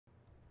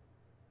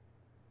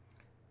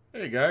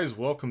Hey guys,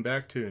 welcome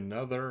back to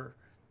another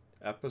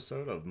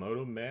episode of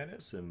Moto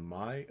Madness and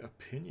my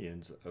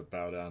opinions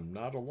about I'm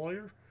not a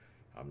lawyer,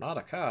 I'm not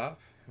a cop,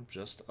 I'm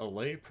just a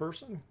lay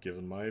person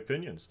giving my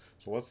opinions.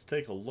 So let's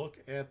take a look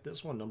at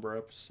this one,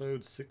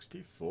 episode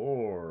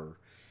 64.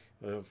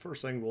 The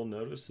first thing we'll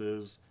notice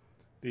is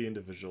the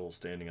individual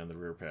standing on the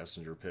rear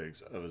passenger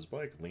pegs of his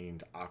bike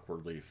leaned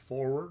awkwardly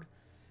forward,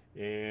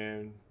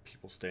 and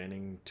people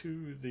standing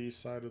to the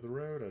side of the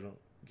road. I don't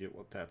get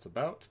what that's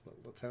about, but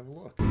let's have a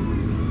look.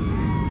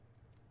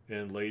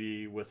 And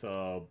lady with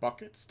a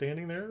bucket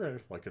standing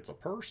there like it's a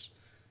purse.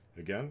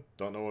 Again,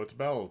 don't know what it's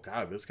about.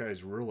 God, this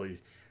guy's really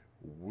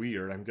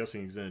weird. I'm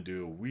guessing he's going to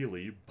do a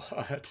wheelie,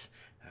 but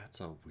that's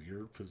a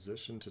weird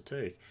position to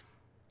take.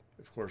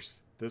 Of course,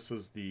 this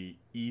is the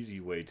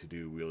easy way to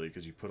do a wheelie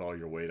because you put all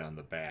your weight on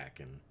the back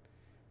and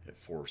it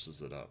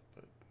forces it up.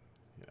 But,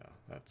 you know,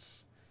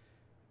 that's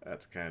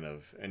kind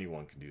of,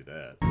 anyone can do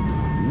that. Oh,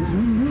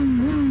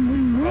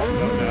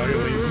 no, now he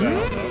leans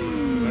down.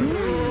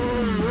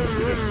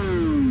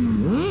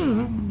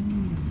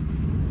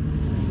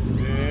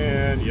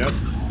 And, yep,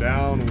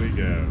 down we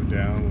go,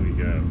 down we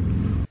go.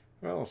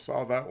 Well,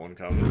 saw that one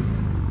coming.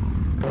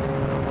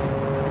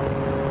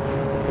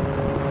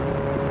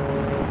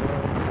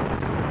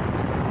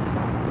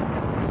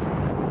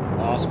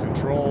 Lost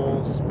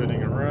control,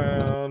 spinning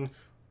around.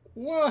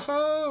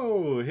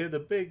 Whoa! Hit a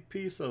big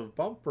piece of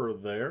bumper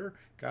there.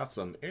 Got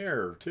some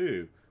air,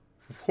 too.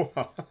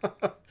 Wow.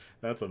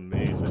 That's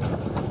amazing.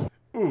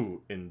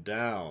 Ooh, and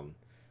down.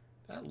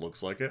 That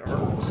looks like it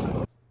hurts.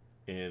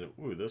 And,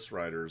 ooh, this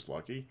rider's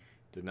lucky.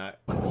 Did not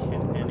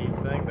hit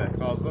anything that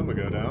caused them to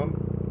go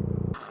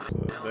down. So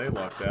they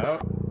lucked out.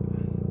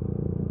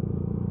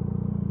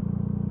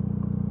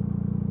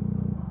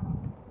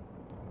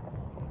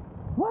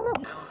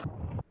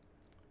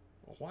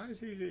 Why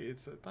is he?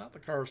 It's not the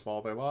car's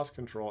fault. They lost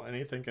control.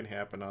 Anything can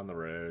happen on the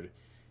road.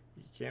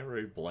 You can't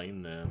really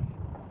blame them.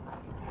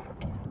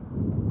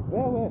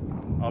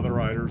 Other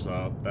riders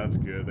up. That's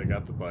good. They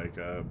got the bike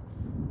up.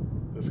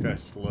 This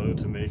guy's slow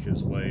to make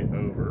his way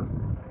over.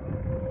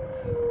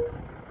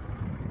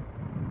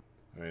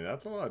 I mean,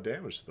 that's a lot of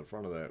damage to the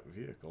front of that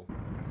vehicle.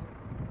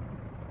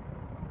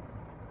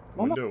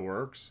 Window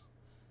works.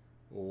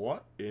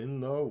 What in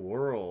the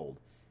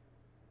world?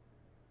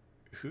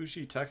 Who's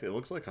she texting? It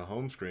looks like a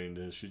home screen.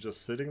 Is she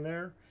just sitting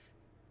there?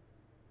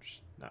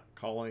 She's not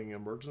calling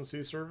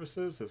emergency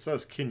services? It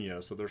says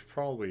Kenya, so there's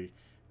probably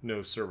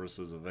no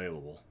services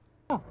available.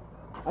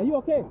 Are you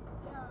okay?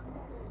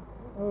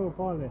 Oh,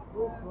 finally.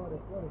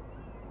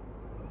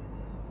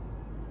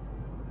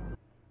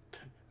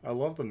 I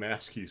love the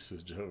mask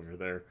usage over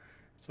there.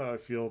 That's how I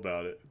feel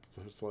about it.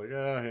 It's like,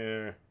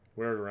 yeah,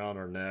 wear it around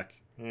our neck.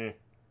 Eh.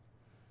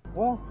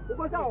 What?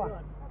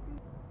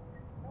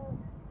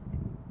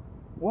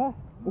 What?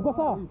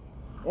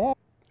 Yeah.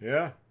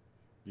 Yeah,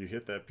 you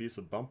hit that piece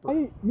of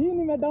bumper.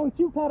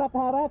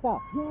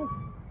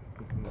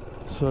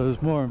 So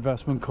there's more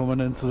investment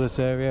coming into this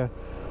area.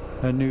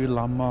 A new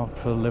landmark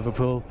for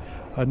Liverpool.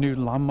 A new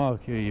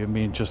landmark here, you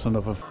mean just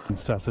another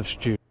set of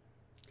students.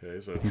 Okay,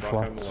 so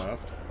truck on the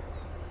left.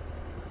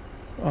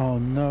 Oh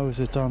no, is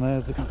it on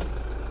there?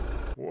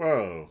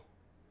 Whoa.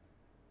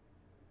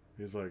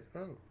 He's like,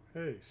 oh,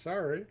 hey,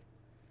 sorry.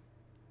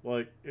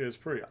 Like, it was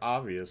pretty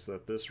obvious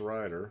that this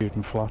rider...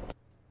 Student flat.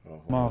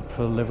 Mark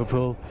for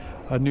Liverpool.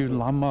 A new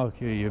landmark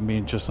here, you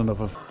mean just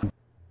another...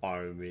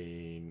 I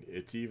mean,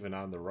 it's even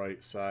on the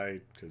right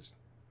side, because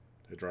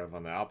they drive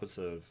on the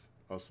opposite of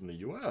us in the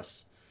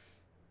U.S.,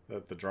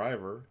 that the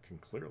driver can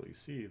clearly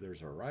see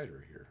there's a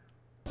rider here.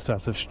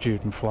 Set of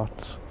student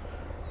flats.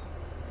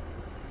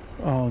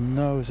 Oh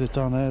no, is it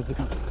on there?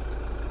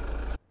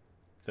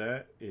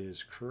 That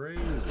is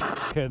crazy.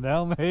 Can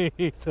help me.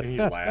 And he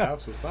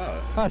laughs. It's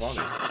not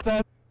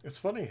funny. It's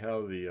funny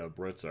how the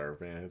Brits are,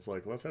 man. It's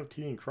like, let's have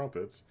tea and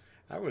crumpets.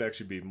 I would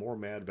actually be more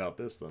mad about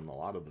this than a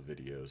lot of the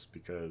videos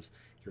because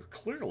you're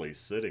clearly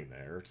sitting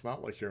there. It's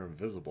not like you're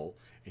invisible.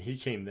 And he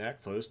came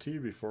that close to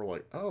you before,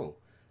 like, oh,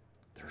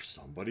 there's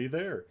somebody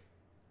there.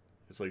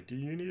 It's like, do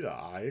you need an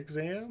eye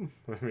exam?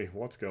 I mean,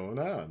 what's going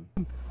on?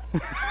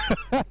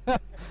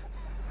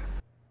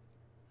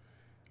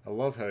 I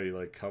love how he,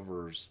 like,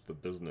 covers the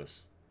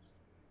business.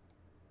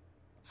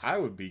 I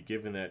would be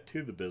giving that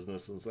to the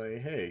business and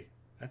saying, hey,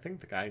 I think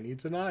the guy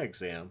needs an eye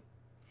exam.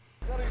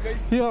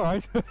 You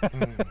alright? They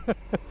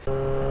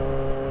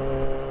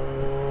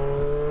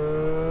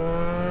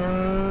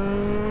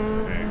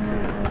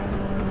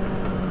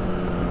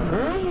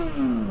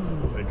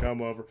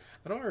come over.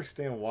 I don't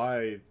understand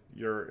why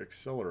you're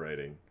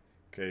accelerating.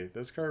 Okay,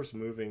 this car's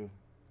moving.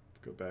 Let's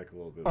go back a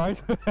little bit.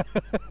 Right.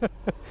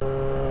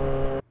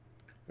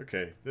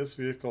 Okay, this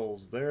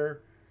vehicle's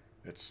there.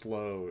 It's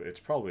slow. It's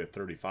probably a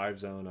 35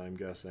 zone, I'm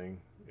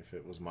guessing. If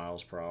it was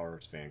miles per hour,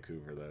 it's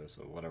Vancouver though,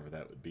 so whatever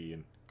that would be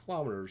in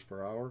kilometers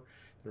per hour.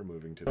 They're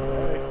moving to the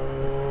right.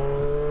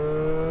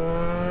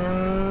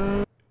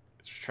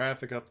 There's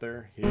traffic up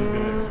there. He's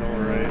going to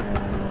accelerate.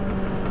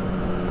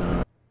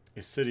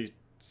 It's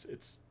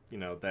you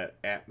know, that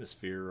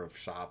atmosphere of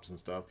shops and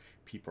stuff.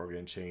 People are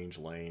going to change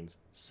lanes.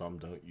 Some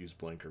don't use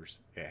blinkers.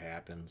 It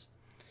happens.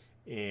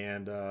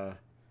 And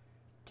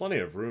plenty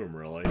of room,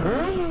 really.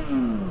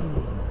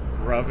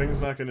 Revving's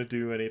not going to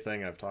do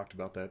anything. I've talked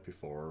about that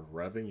before.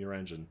 Revving your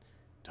engine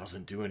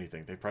doesn't do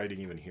anything. They probably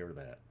didn't even hear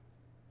that.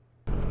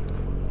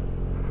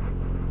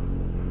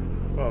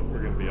 But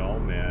we're going to be all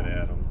mad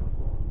at them.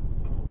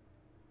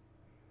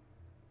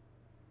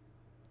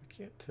 I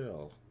can't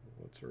tell.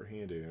 What's her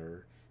hand doing?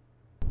 Her...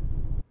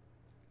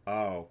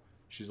 Oh,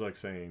 she's like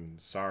saying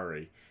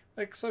sorry.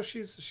 Like, so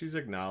she's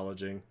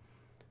acknowledging.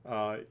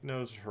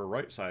 Knows her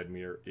right side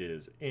mirror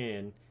is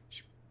in.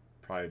 She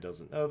probably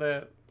doesn't know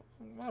that.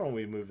 Why don't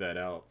we move that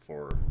out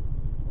for her?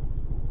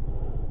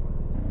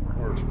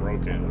 Or it's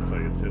broken. Looks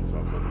like it's hit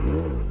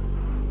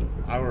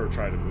something. I would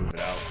try to move it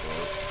out for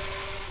her.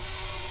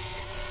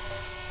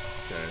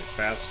 Okay,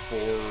 fast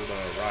forward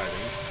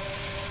riding.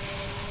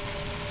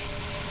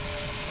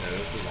 Yeah,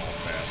 this is all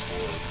fast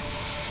forward.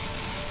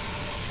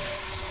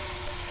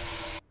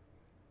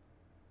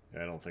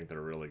 Yeah, I don't think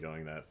they're really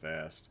going that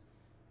fast.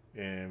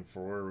 And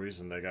for whatever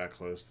reason, they got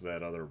close to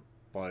that other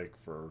bike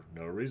for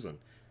no reason.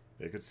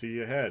 They could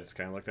see ahead. It's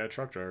kind of like that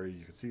truck driver.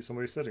 You could see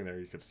somebody sitting there.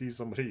 You could see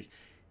somebody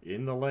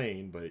in the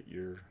lane, but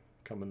you're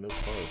coming this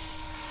close.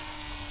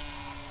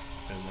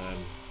 And then...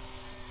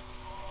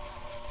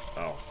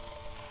 oh.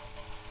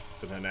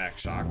 And then act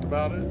shocked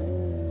about it?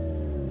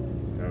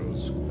 That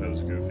was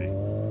goofy.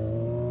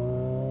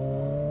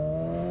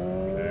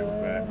 Okay,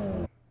 we're back.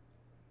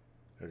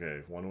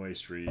 Okay, one-way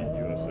street,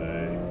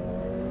 USA.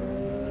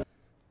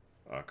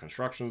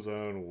 Construction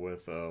zone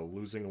with a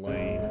losing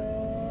lane.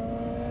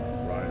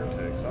 Rider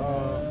takes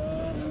off.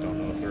 Don't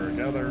know if they're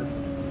together.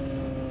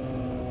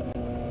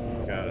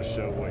 You gotta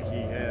show what he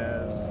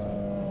has.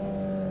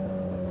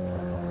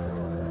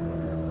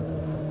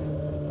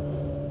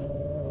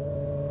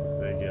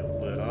 They get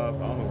lit up. I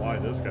don't know why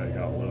this guy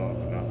got lit up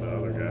and not the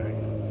other guy.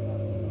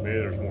 Maybe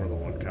there's more than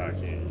one car.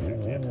 You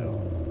can't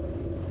tell.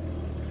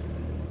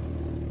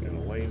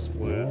 Gonna lane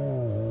split.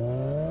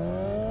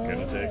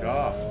 Gonna take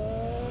off.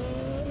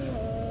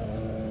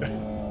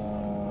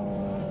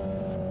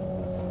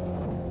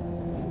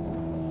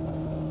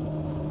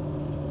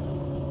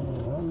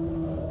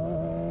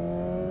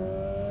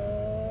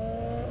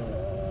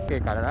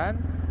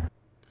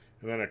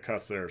 And then it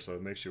cuts there, so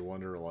it makes you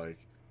wonder, like,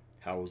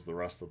 how was the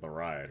rest of the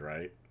ride,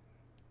 right?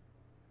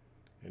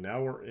 And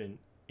now we're in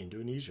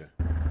Indonesia.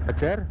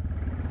 It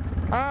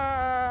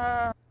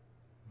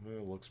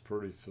looks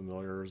pretty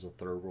familiar as a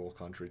third world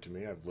country to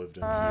me. I've lived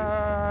in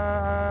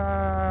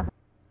a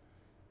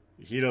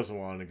few. He doesn't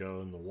want to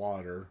go in the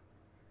water.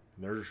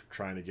 And they're just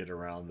trying to get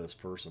around this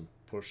person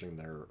pushing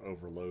their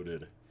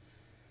overloaded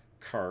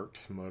cart,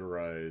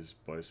 motorized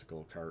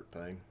bicycle cart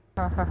thing.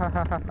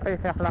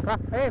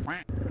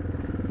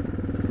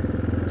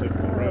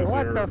 Typical roads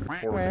there,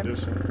 poor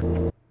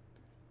condition.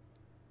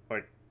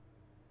 Like,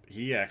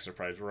 he acts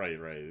surprised.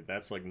 Right.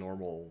 That's like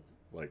normal,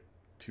 like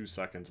 2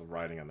 seconds of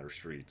riding on their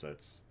streets.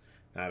 That's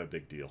not a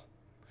big deal.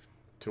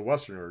 To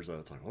Westerners,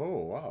 it's like, oh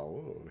wow,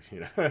 oh. You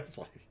know, it's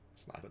like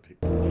it's not a big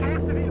deal.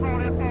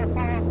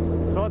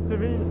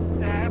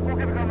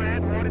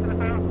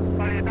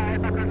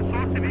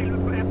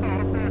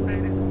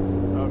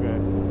 Okay.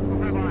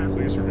 So the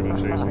police are gonna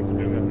chase him for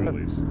doing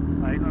wheelies.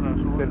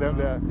 Det er dem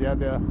der. Ja,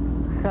 der.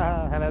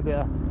 Han er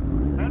der.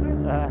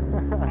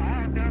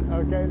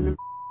 Okay, lille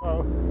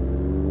røv.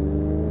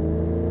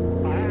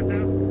 Nej, ikke nu.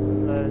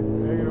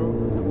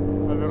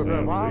 Vil du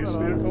køre fra ham, eller?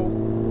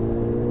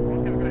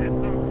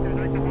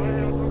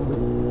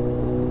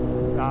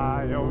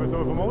 Nej, jo, hvis du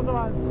er på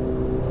motorvejen.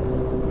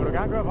 Vil du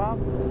gerne køre fra ham?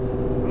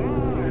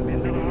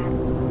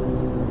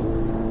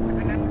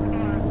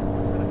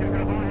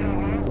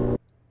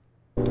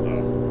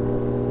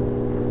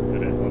 They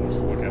didn't let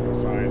us look at the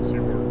sign, see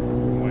where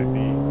we might be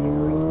in the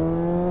world.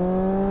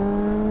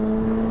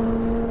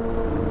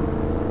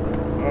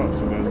 Oh,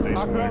 so that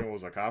station wagon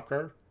was a cop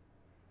car?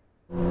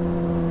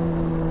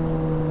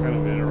 Kind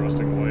of an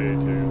interesting way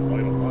to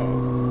light them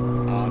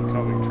up.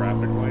 Oncoming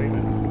traffic lane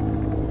and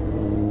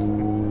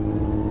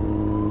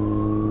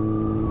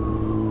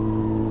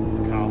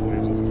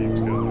calmly just keeps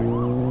going.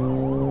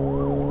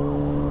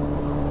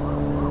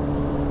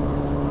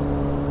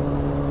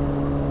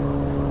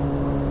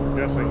 I'm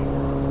guessing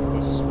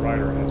this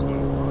rider has no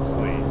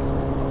plate.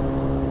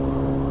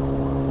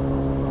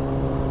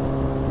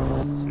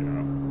 Just, you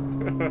know,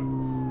 they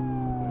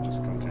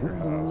just come to your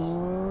house.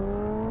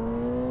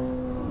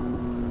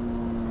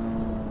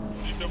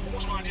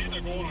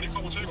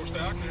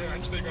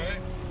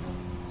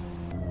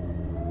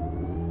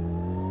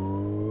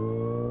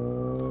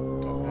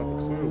 Don't have a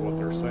clue what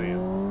they're saying.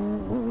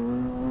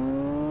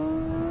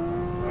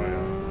 Oh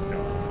yeah, it's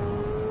gone.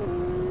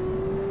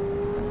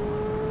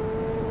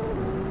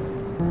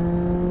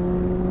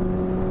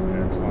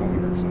 Yeah,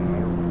 kilometers an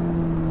hour.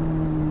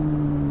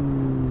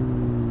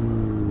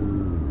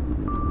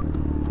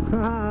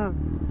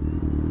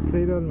 Se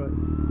den, mand.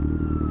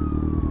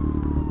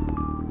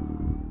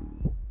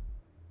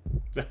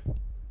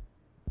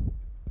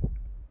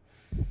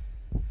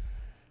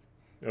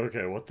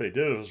 Okay, what they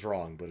did was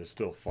wrong, but it's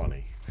still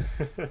funny.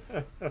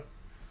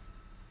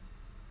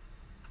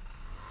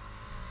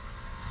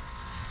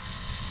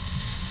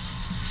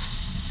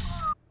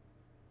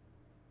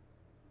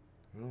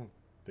 Well,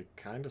 they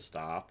kind of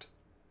stopped.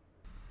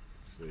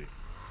 Let's see.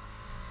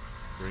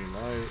 Green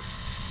light.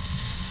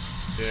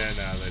 Yeah,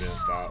 no, they didn't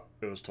stop.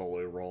 It was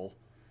totally a roll.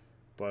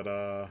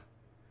 But,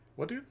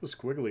 what do the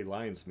squiggly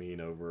lines mean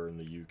over in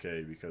the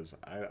UK? Because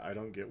I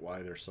don't get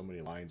why there's so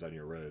many lines on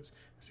your roads.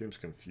 It seems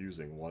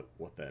confusing what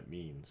that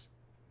means.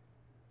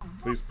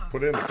 Please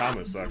put it in the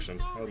comments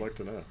section. I'd like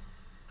to know.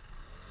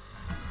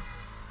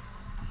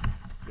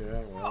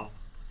 Yeah, well,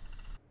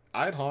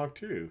 I'd honk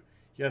too.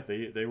 Yeah,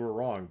 they were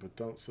wrong, but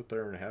don't sit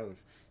there and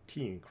have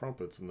tea and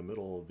crumpets in the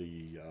middle of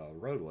the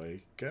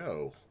roadway.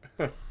 Go.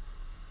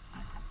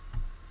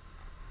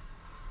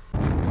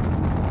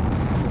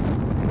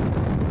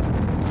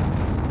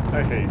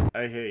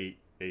 I hate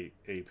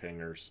ape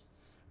hangers.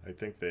 I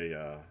think they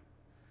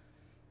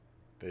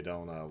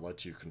don't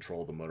let you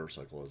control the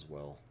motorcycle as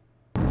well.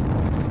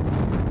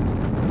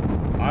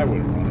 I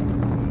wouldn't run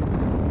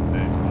them.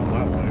 Hey, it's not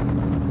my life.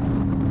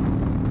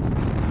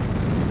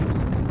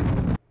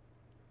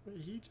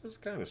 He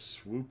just kind of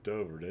swooped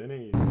over, didn't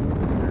he? He's over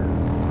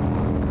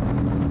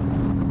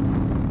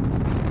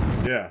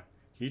here. Yeah,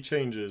 he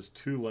changes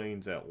 2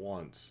 lanes at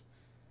once.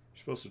 You're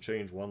supposed to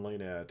change 1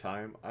 lane at a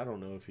time. I don't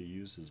know if he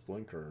used his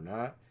blinker or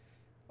not.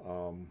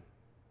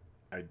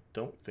 I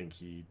don't think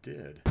he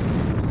did.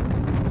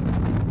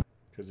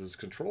 Because his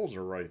controls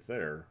are right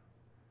there.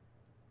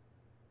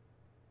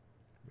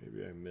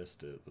 Maybe I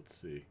missed it. Let's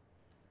see.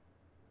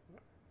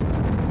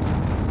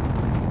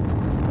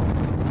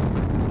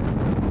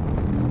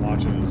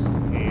 Watching his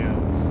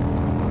hands.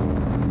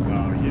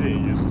 No, he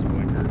didn't use his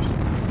blinkers.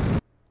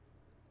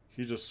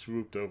 He just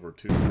swooped over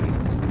 2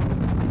 lanes.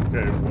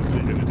 Okay, what's he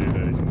going to do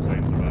that he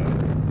complains about?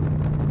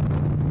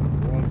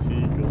 What's he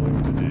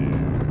going to do?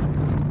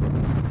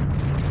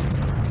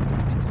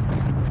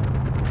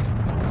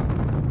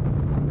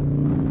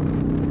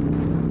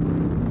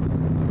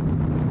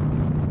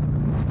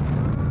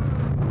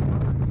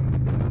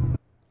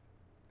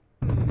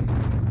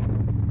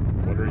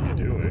 What are you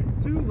doing?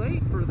 It's too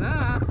late for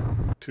that.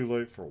 Too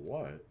late for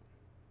what?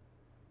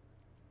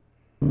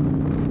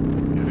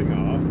 Getting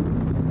off?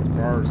 There's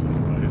bars in the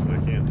way, so I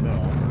can't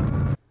tell.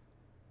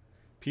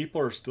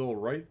 People are still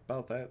right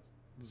about that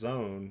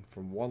zone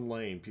from 1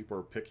 lane. People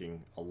are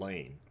picking a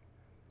lane.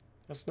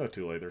 That's not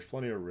too late. There's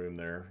plenty of room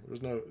there.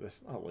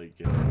 That's not late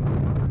getting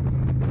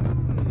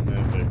over.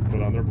 And they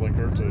put on their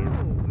blinker to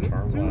turn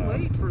left. Too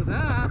late for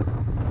that.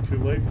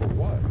 Too late for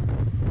what?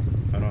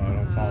 I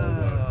don't follow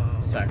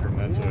what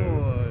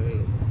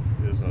Sacramento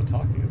is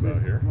talking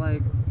about here.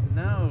 Like,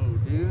 no,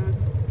 dude.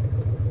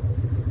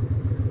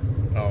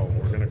 Oh,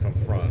 we're gonna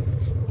confront.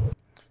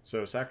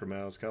 So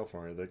Sacramento's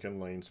California. They can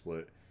lane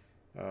split.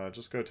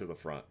 Just go to the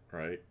front,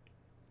 right?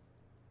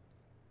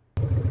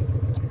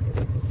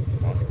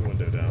 Toss the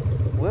window down.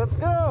 Let's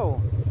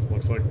go.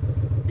 Looks like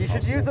You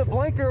should use a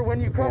blinker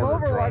when you come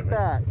over like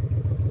that.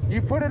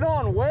 You put it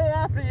on way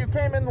after you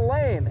came in the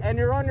lane, and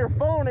you're on your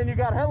phone, and you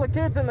got hella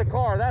kids in the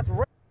car. That's.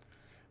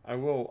 I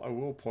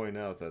will point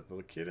out that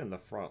the kid in the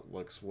front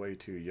looks way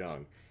too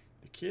young.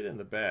 The kid in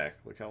the back,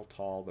 look how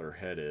tall their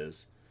head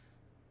is,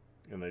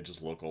 and they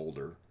just look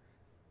older.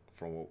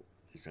 From what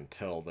you can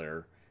tell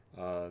there,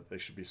 they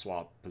should be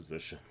swapped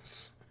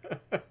positions.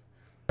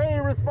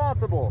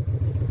 Irresponsible.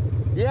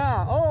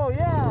 Yeah. Oh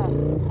yeah.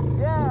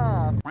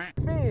 Yeah.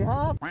 Me,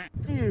 huh?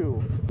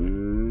 You.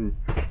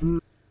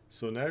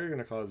 So now you're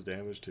gonna cause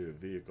damage to a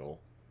vehicle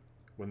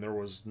when there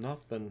was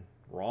nothing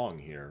wrong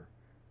here.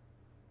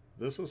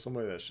 This is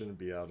somebody that shouldn't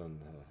be out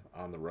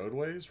on the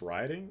roadways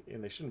riding,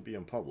 and they shouldn't be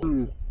in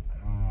public.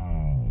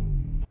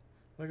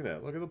 Look at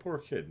that. Look at the poor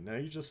kid. Now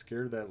you just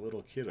scared that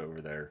little kid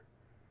over there.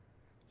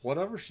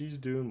 Whatever she's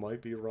doing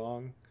might be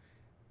wrong,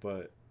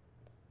 but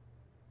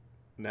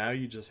now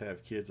you just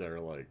have kids that are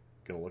like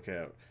gonna look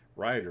at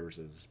riders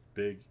as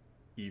big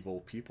evil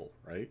people,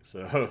 right?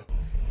 So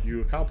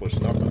you accomplish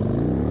nothing,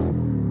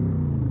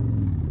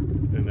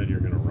 and then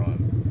you're gonna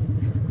run.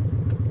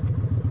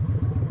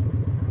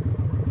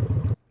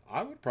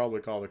 I would probably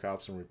call the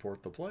cops and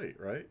report the plate,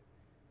 right?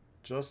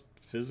 Just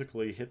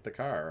physically hit the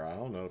car. I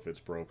don't know if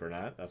it's broke or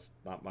not. That's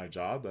not my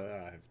job.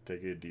 I have to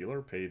take it to a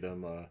dealer, pay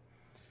them a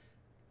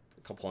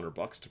couple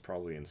 $100 to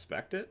probably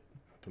inspect it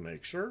to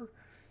make sure.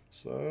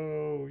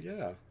 So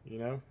yeah, you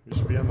know, you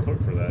should be on the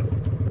hook for that.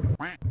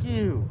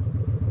 You.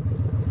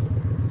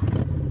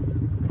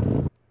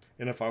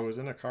 And if I was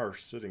in a car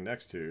sitting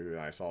next to and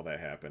I saw that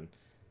happen,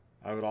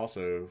 I would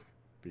also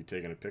be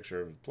taking a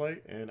picture of the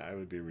plate and I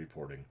would be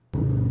reporting.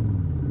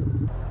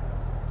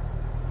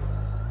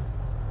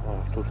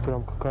 Тут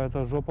прям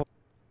какая-то жопа.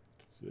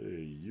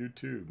 See,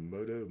 YouTube,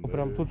 Moto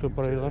Прям тут и UK.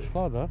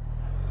 произошла, да?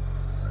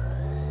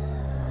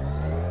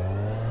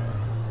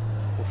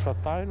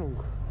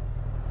 Ушатайнунг.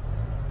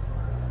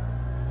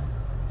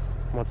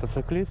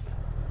 Мотоциклист.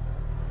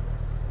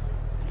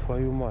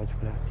 Твою мать,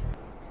 бля.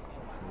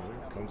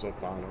 Comes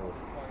up on a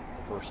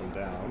person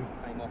down.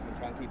 Aim off and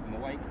try and keep him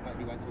awake, but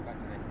he won't talk back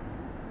to me.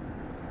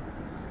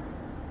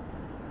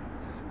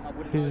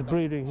 He's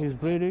breathing, he's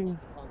breathing.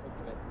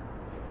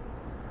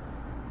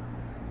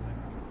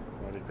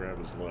 Why'd he grab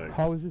his leg?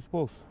 How is his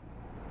pulse?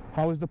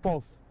 How is the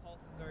pulse? Pulse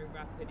is very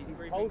rapid. He's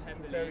breathing Pulse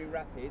heavily. is very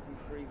rapid. He's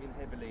breathing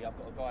heavily. I've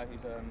got a guy who's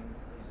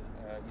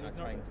you know,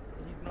 trained.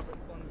 He's not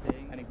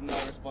responding. And he's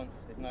no response.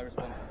 There's no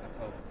response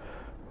at all.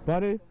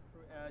 Buddy,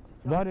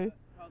 Just buddy.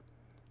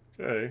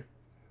 Okay,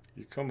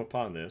 you come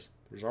upon this.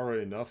 There's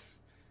already enough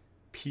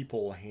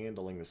people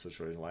handling the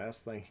situation.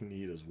 Last thing you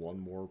need is one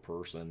more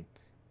person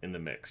in the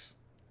mix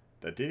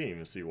that didn't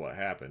even see what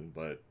happened,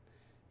 but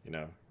you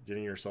know,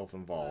 getting yourself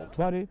involved.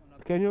 Buddy,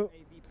 can you?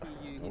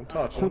 Don't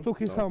touch Who him. took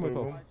his Don't helmet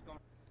move off? him.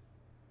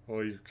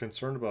 Well, you're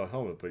concerned about a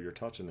helmet, but you're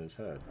touching his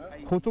head.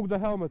 Who took the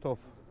helmet off?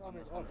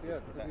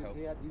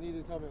 He needed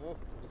his helmet off.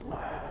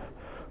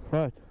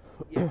 Right.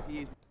 Yes, he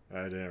is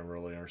I didn't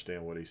really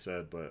understand what he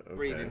said, but okay.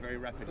 breathing very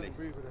rapidly.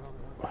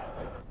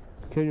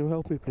 Can you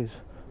help me, please?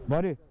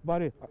 Buddy,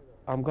 buddy,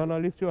 I'm gonna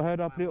lift your head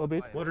up a little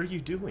bit. What are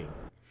you doing?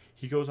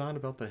 He goes on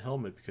about the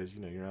helmet because,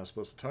 you know, you're not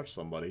supposed to touch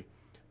somebody,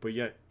 but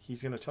yet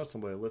he's going to touch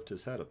somebody and lift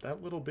his head up.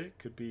 That little bit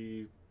could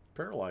be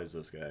paralyze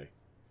this guy.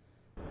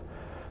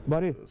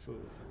 Buddy, This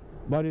is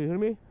buddy, you hear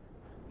me?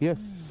 Yes,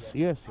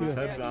 yes, his yes.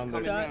 head down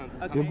there.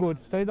 You're good.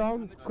 Stay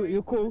down.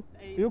 You cool.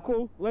 You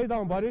cool. Lay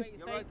down, buddy.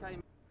 You're okay.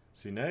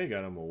 See, now you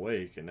got him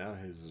awake, and now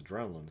his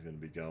adrenaline's going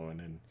to be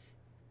going, and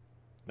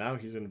now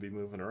he's going to be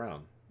moving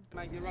around.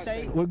 Mate, you're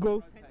Stay- okay. We're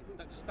good.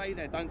 Just stay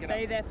there. Don't get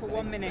Stay up. there for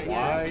 1 minute.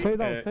 Why? Stay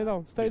down. Stay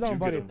down. Stay did down, you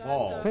buddy. get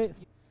involved?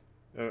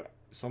 Stay.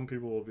 Some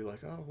people will be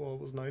like, oh, well,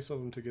 it was nice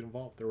of him to get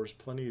involved. There was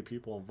plenty of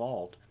people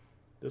involved.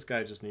 This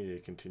guy just needed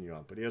to continue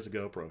on. But he has a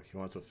GoPro. He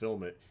wants to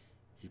film it.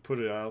 He put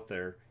it out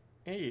there.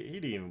 And he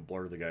didn't even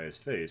blur the guy's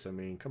face. I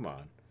mean, come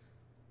on.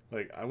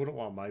 Like, I wouldn't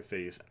want my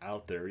face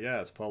out there. Yeah,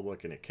 it's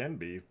public and it can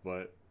be,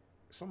 but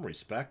some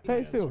respect,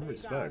 Stay man. still. Some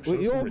respect. Show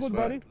You some all good,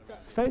 buddy?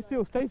 respect. Stay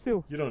still. Stay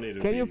still. You don't need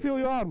to Can be... you feel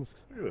your arms?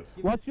 Look at this.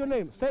 What's your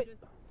name?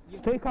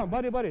 Stay calm,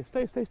 buddy, buddy.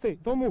 Stay.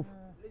 Don't move.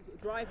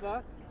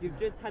 Driver, you've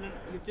just had an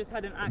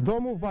accident.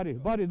 Don't move, buddy.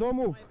 Buddy, don't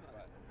move.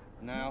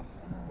 Now.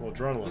 Well,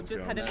 adrenaline's You've just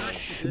going. had an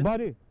accident.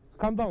 Buddy,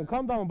 calm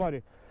down,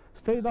 buddy.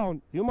 Stay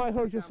down. You might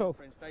hurt yourself.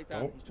 Friend, stay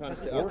down. Don't He's trying to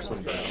sit up. force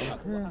him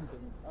down.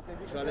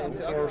 Shall I let him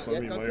sit Don't up? force him. Yeah,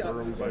 You go might sit hurt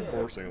up. him by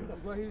forcing him.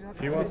 If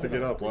he wants to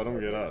get up, let him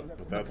get up.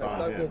 But that's on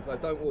Don't him.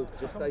 walk, though, don't walk.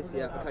 Just stay.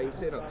 Yeah, okay, he's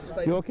sitting up. Just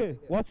stay. You okay?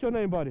 What's your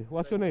name, buddy?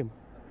 What's your name?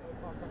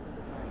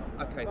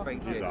 Okay,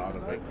 thank you. He's out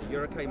of it. Thank you.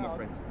 You're okay, my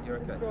friend. You're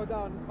okay.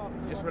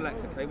 Just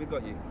relax, okay? We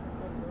got you.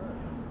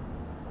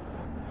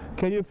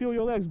 Can you feel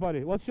your legs,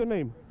 buddy? What's your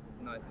name?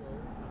 No.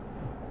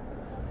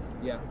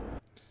 Yeah.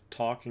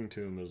 Talking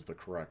to him is the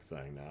correct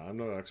thing. Now, I'm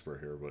no expert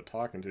here, but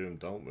talking to him,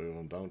 don't move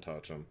him, don't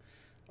touch him.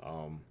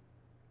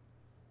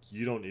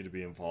 You don't need to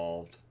be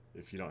involved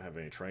if you don't have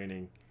any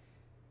training.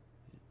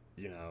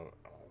 You know,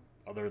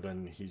 other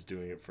than he's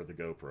doing it for the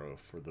GoPro,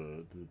 for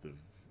the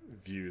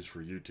views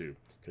for YouTube,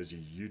 because you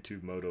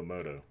YouTube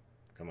Moto.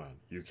 Come on,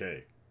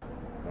 UK.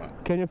 Come on.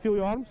 Can you feel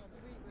your arms?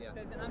 Yeah.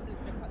 There's an ambulance.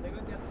 They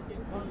won't be able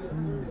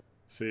to get.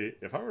 See,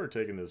 if I were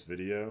taking this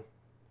video,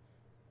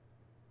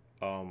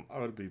 I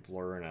would be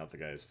blurring out the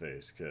guy's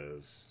face,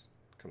 because,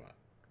 come on,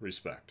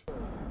 respect.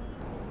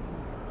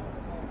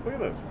 Look at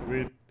this.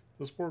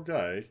 This poor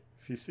guy,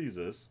 if he sees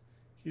this,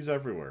 he's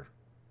everywhere.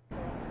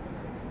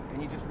 Can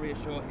you just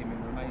reassure him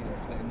in Romania?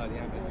 Just let him know the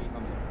ambulance is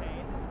coming.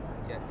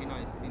 Yeah, he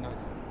knows.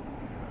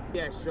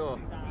 Yeah, sure.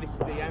 This is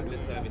the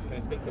ambulance service. Can I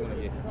speak to one of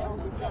you?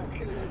 Thank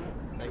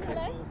you.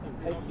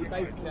 Hey, you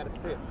basically had a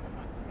trip.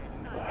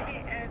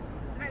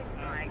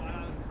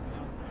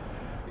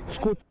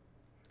 Scoot.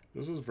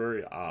 This is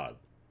very odd.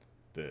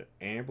 The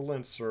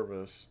ambulance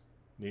service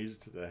needs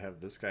to have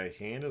this guy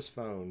hand his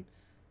phone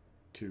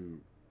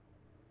to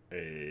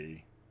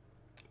a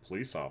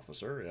police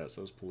officer. Yeah, it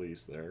says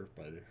police there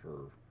by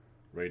her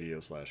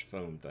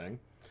radio/phone thing.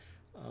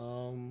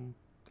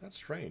 That's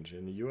strange.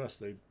 In the U.S.,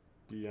 they'd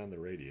be on the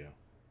radio.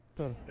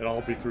 It'd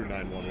all be through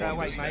 911 Stay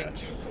awake, mate.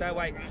 dispatch. Stay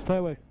awake. Stay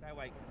awake. Stay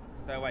awake.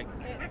 Stay awake.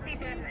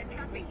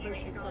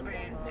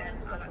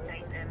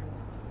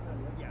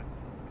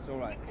 It's all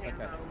right. It's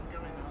okay.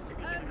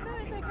 No,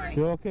 it's okay.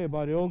 You okay,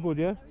 buddy? All good,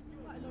 yeah? There's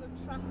quite a lot of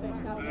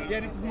traffic down there. Yeah,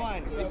 this is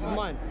mine. This is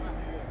mine.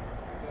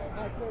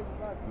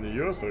 In the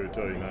U.S., they would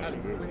tell you not to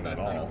move him at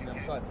all.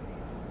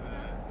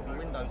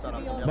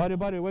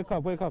 Buddy, wake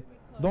up.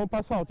 Don't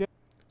pass out, yeah?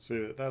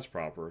 See, that's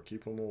proper.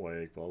 Keep him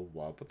awake, blah, blah,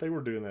 blah. But they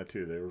were doing that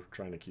too. They were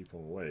trying to keep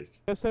him awake.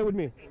 Yeah, stay with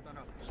me.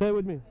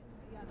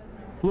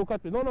 Look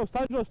at me. No,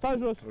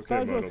 Stajos.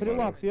 Okay, Moto,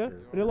 Relax, yeah? Here,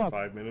 Relax.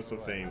 5 minutes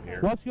of fame here.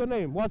 What's your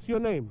name?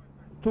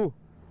 Two.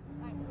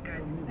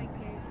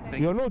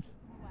 Thank you. You're not? So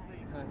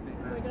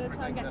we're going to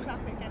try and get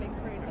traffic getting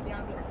through so the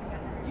ambulance can get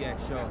through.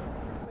 Yeah, sure.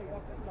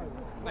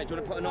 Mate, do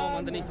you want to put an arm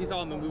underneath his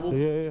arm and we walk?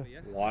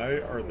 Yeah. Why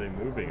are they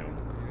moving him?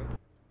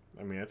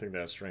 I mean, I think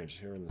that's strange.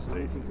 Here in the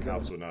States, the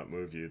cops would not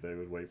move you. They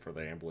would wait for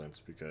the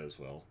ambulance because,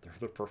 well, they're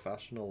the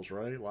professionals,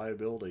 right?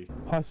 Liability.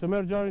 Hai să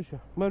mergem aici.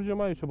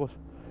 Mergem aici, boss.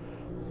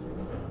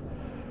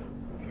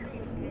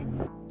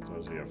 So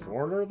is he a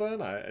foreigner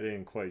then? I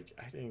didn't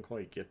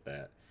quite get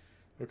that.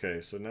 Okay,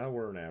 so now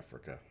we're in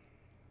Africa.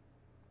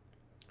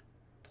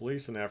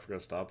 Police in Africa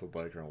stop a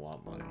biker and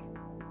want money.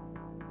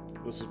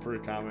 This is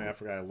pretty common in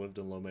Africa. I lived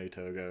in Lomé,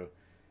 Togo.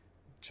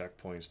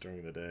 Checkpoints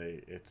during the day.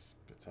 It's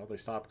how they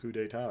stop coup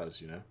d'etats,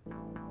 you know?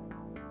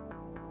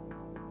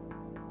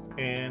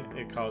 And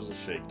it causes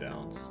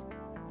shakedowns.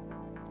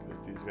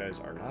 Because these guys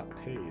are not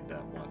paid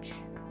that much.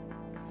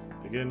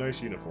 They get a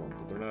nice uniform,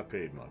 but they're not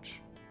paid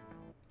much.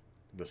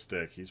 The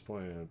stick, he's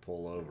pointing to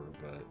pull over,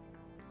 but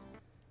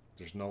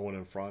there's no one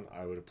in front.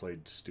 I would have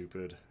played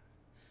stupid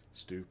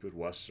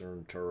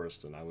Western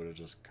tourist, and I would have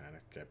just kind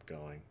of kept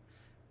going.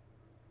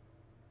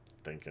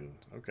 Thinking,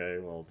 okay,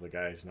 well, the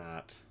guy's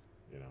not,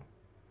 you know,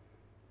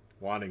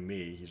 wanting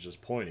me. He's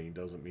just pointing.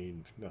 Doesn't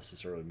mean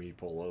necessarily me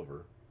pull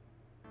over.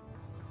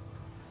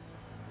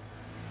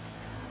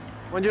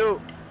 Bonjour.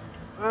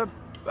 Ça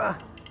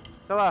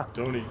va?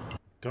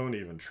 Don't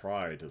even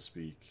try to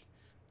speak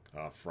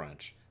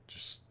French.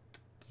 Just,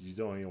 you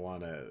don't even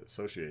want to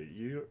associate.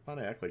 You want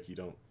to act like you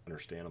don't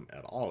understand them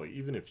at all,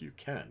 even if you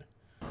can.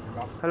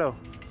 Hello.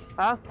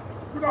 Ah?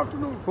 Good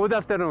afternoon. Good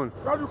afternoon.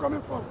 Where are you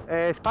coming from?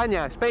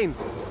 España, Spain.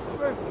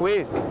 Spain.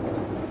 Oui.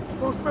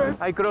 From Spain.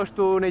 I crossed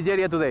to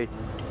Nigeria today.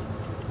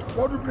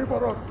 What do you bring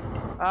for us?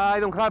 I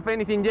don't have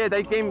anything yet.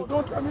 I came.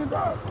 Don't tell me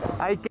that.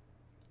 I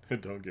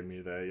Don't give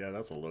me that. Yeah,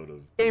 that's a load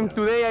of. came BS.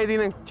 today. I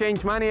didn't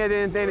change money. I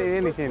didn't tell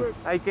anything.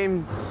 I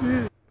came. See,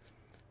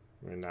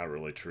 I mean, not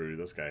really true.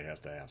 This guy has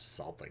to have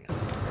something.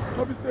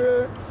 nobody say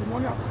the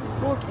money.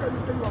 Don't tell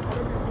me say you are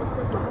collecting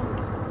suspect your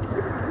money.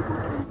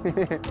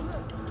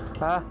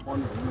 Huh?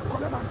 Money, you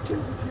collect and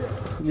change it here.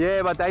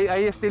 Yeah, but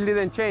I still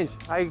didn't change.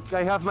 I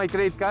have my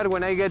credit card.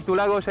 When I get to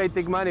Lagos, I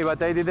take money,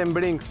 but I didn't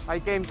bring. I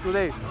came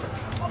today.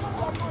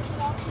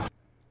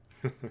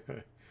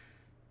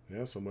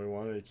 Yeah, somebody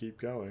wanted to keep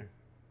going.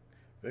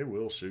 They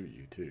will shoot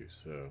you too.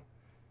 So,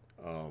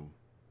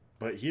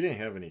 but he didn't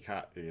have any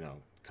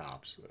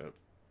cops,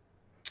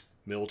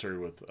 military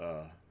with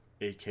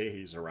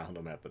AKs around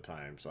him at the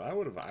time. So I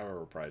would have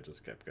probably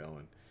just kept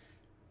going.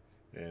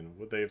 And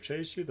would they have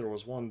chased you? There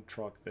was one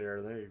truck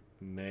there. They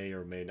may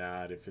or may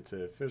not. If it's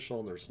an official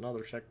and there's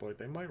another checkpoint,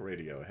 they might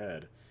radio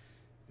ahead.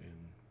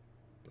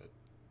 But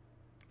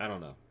I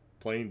don't know.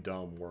 Playing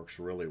dumb works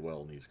really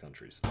well in these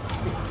countries. You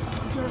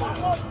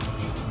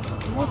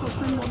want to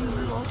bring money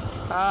with us?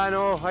 Ah,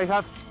 no, I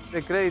have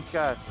the credit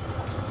card.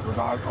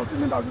 Because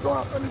assuming that you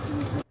don't have anything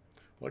with you.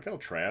 Look how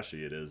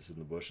trashy it is in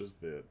the bushes.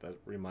 That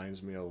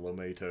reminds me of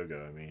Lomé,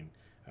 Togo. I mean,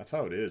 that's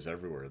how it is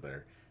everywhere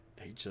there.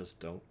 They just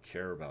don't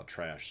care about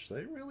trash.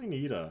 They really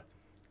need a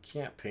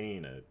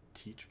campaign to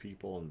teach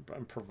people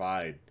and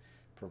provide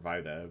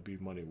that. It would be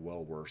money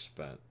well worth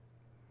spent.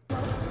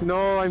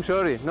 No, I'm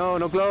sorry. No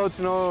clothes,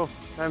 no.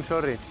 I'm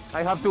sorry.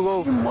 I have to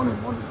go. Money,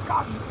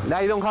 cash.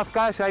 I don't have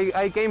cash.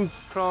 I came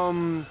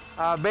from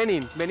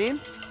Benin.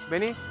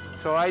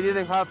 So I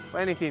didn't have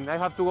anything. I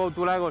have to go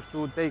to Lagos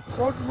to take.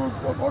 What do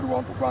you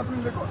want to plan to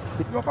in Lagos?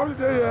 Your family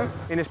there here?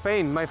 In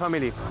Spain, my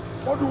family.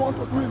 What do you want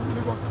to do in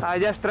Lagos? I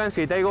just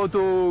transit. I go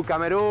to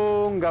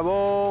Cameroon,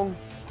 Gabon,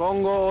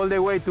 Congo, all the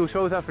way to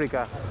South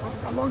Africa.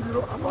 What's along the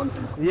road?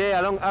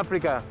 Yeah, along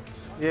Africa.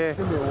 Yeah.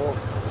 Give me a walk.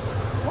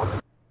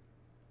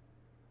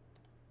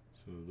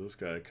 So this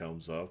guy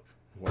comes up.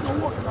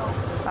 Don't walk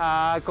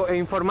now.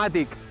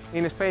 Informatic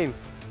in Spain.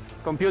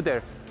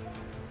 Computer.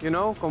 You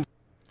know?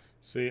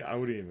 See, I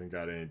wouldn't even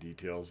got any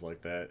details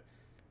like that.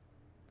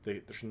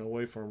 There's no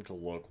way for him to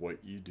look what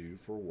you do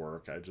for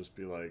work. I'd just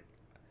be like,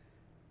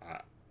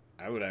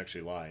 I would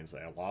actually lie and say,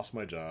 I lost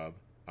my job.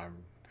 I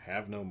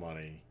have no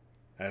money.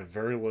 I have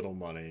very little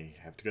money.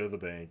 I have to go to the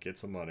bank, get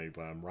some money,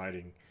 but I'm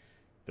riding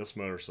this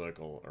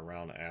motorcycle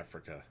around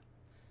Africa.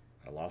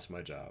 I lost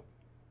my job.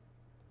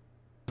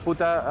 Put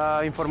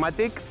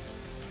informatic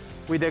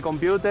with the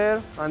computer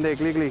and the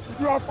click. Do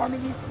you have family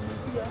in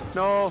Nigeria?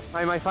 No,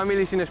 my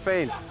family is in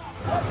Spain.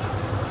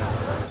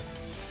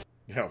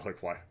 Yeah,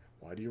 like why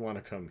do you want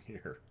to come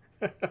here?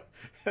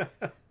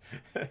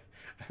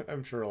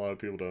 I'm sure a lot of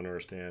people don't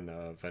understand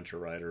venture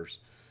riders.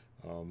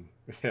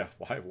 Yeah,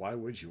 why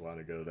would you want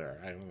to go there?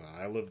 I don't know.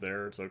 I live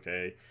there. It's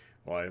okay.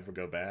 Will I ever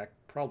go back?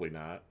 Probably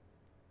not.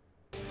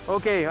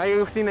 Okay,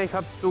 I think I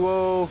have to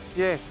go.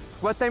 Yeah.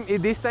 What time?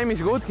 This time is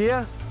good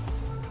here.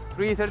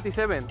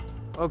 3:37.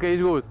 Okay,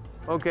 it's good.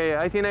 Okay,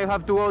 I think I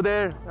have to go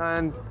there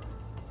and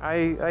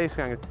I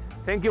scan it.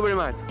 Thank you very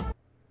much.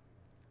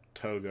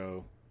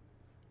 Togo,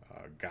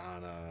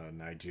 Ghana,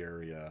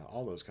 Nigeria,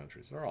 all those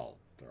countries, they're all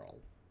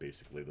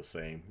basically the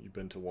same. You've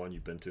been to one,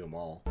 you've been to them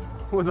all.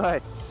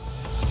 Goodbye.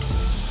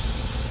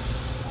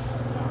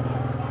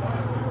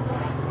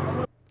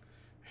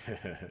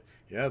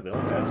 Yeah, they'll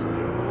ask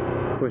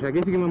you. Pues aquí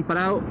sí que me han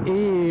parado y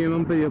me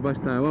han pedido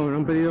pasta. Bueno, me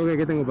han pedido que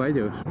qué tengo para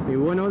ellos. Y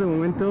bueno, de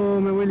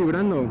momento me voy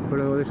librando,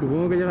 pero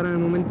supongo que llegará el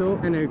momento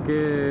en el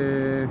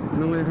que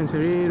no me dejen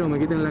seguir o me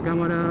quiten la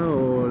cámara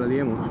o la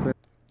liemos.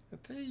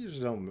 They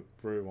usually don't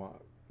really want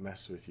to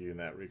mess with you in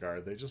that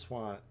regard. They're just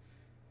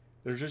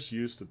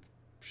used to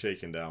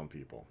shaking down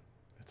people.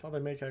 That's how they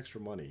make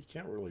extra money. You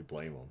can't really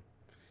blame them.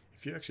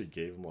 If you actually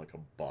gave them like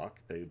 $1,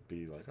 they'd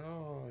be like,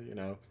 oh, you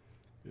know,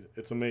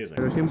 It's amazing.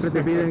 Pero siempre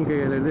te piden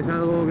que les des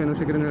algo, que no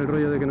se creen el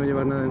rollo de que no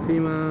llevas nada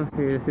encima,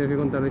 que les tienes que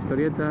contar la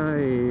historieta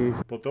y...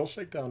 But they'll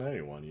shake down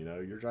anyone, you know.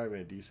 You're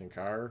driving a decent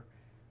car,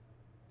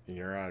 and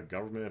you're a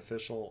government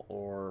official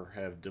or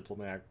have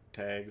diplomatic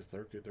tags,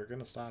 they're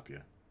gonna stop you.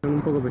 Son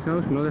un poco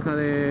pesados, no deja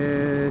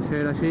de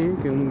ser así,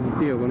 que un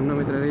tío con una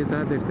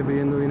metralleta te esté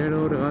pidiendo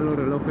dinero, regalos,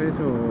 relojes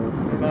o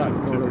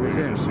lo que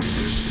sea.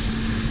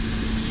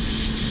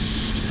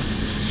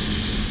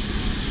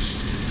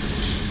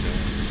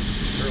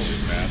 Fairly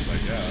fast, I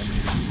guess.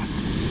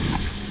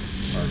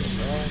 Hard to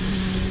tell.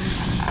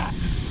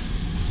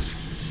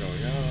 What's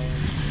going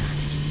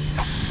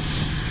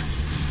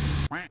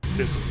on?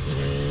 Kissing.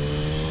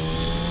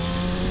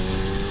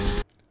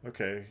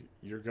 Okay,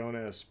 you're going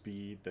at a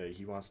speed that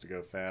he wants to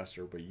go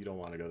faster, but you don't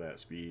want to go that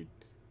speed.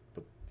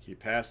 But he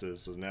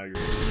passes, so now you're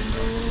going to speed up.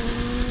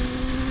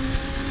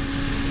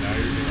 Now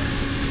you're going to...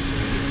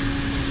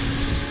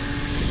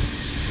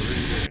 What are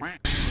you doing?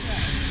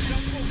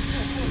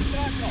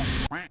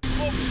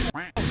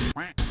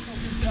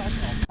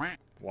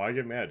 Why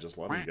get mad? Just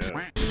let him go.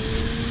 I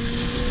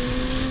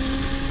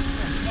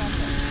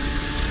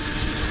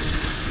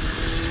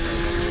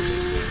don't know what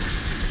this is.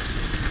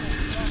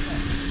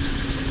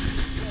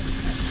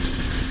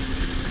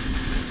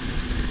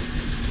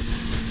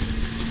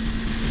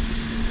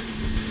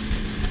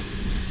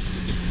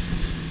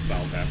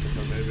 South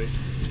Africa, maybe?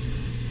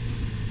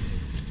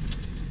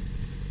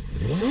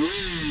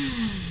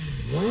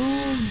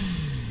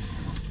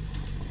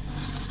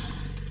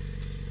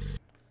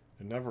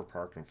 And never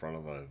park in front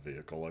of a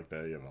vehicle like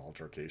that you have an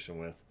altercation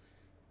with.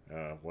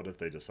 What if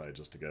they decide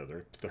just to go?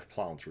 They're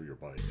plowing through your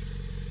bike.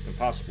 And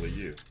possibly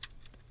you.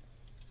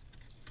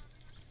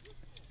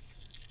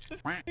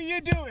 What are you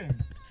doing?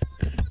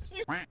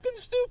 You fucking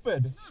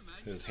stupid.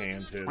 His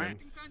hands hit him.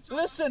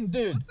 Listen,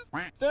 dude.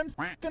 Don't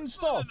fucking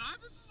stop.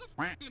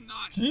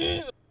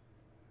 Jesus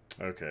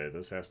Okay,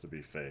 this has to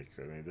be fake.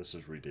 I mean, this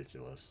is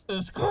ridiculous.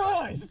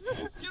 Christ.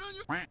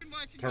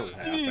 Start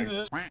laughing.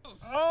 Jesus. Okay.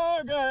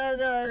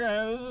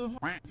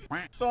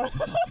 This is sorry.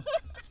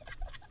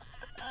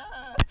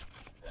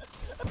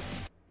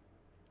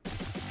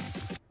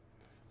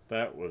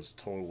 That was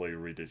totally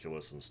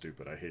ridiculous and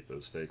stupid. I hate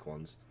those fake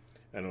ones.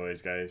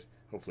 Anyways, guys,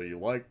 hopefully you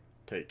liked.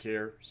 Take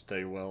care,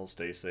 stay well,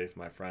 stay safe,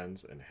 my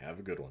friends, and have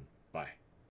a good one. Bye.